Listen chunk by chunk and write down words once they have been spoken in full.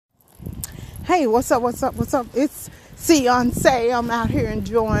Hey, what's up? It's Beyonce. I'm out here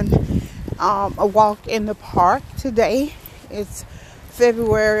enjoying a walk in the park today. It's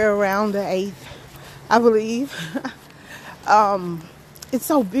February around the 8th, I believe. It's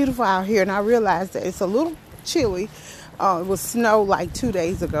so beautiful out here, and I realized that it's a little chilly. It was snow like 2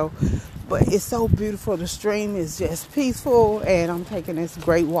 days ago, but it's so beautiful. The stream is just peaceful, and I'm taking this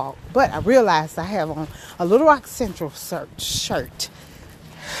great walk. But I realized I have on a Little Rock Central sweatshirt,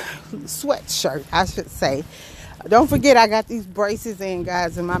 I should say. Don't forget, I got these braces in,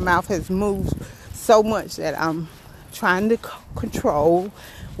 guys, and my mouth has moved so much that I'm trying to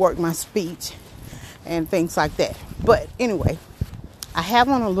work my speech and things like that. But anyway, I have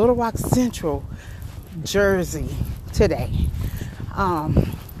on a Little Rock Central jersey today.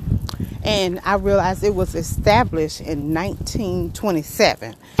 And I realized it was established in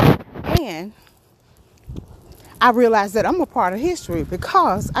 1927. And I realized that I'm a part of history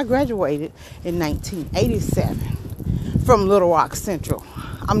because I graduated in 1987 from Little Rock Central.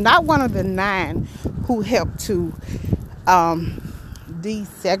 I'm not one of the 9 who helped to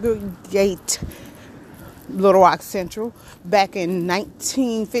desegregate Little Rock Central back in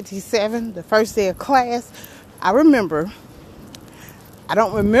 1957, the first day of class. I don't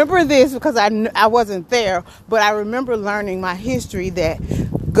remember this because I wasn't there, but I remember learning my history that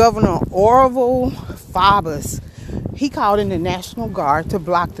Governor Orville Faubus, he called in the National Guard to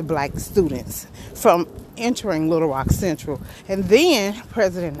block the black students from entering Little Rock Central. And then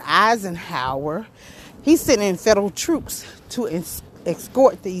President Eisenhower, he sent in federal troops to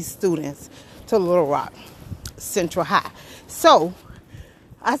escort these students to Little Rock Central High. So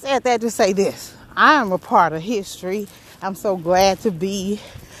I said that to say this: I am a part of history. I'm so glad to be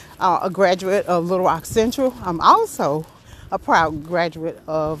a graduate of Little Rock Central. I'm also a proud graduate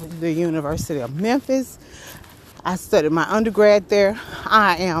of the University of Memphis. I studied my undergrad there.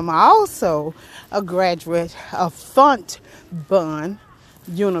 I am also a graduate of Fontbonne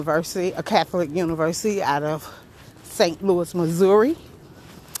University, a Catholic university out of St. Louis, Missouri.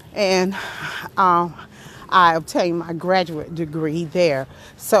 And I obtained my graduate degree there.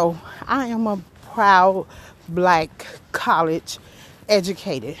 So I am a proud black college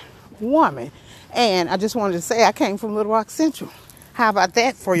educated woman. And I just wanted to say I came from Little Rock Central. How about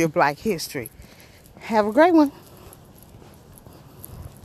that for your black history? Have a great one.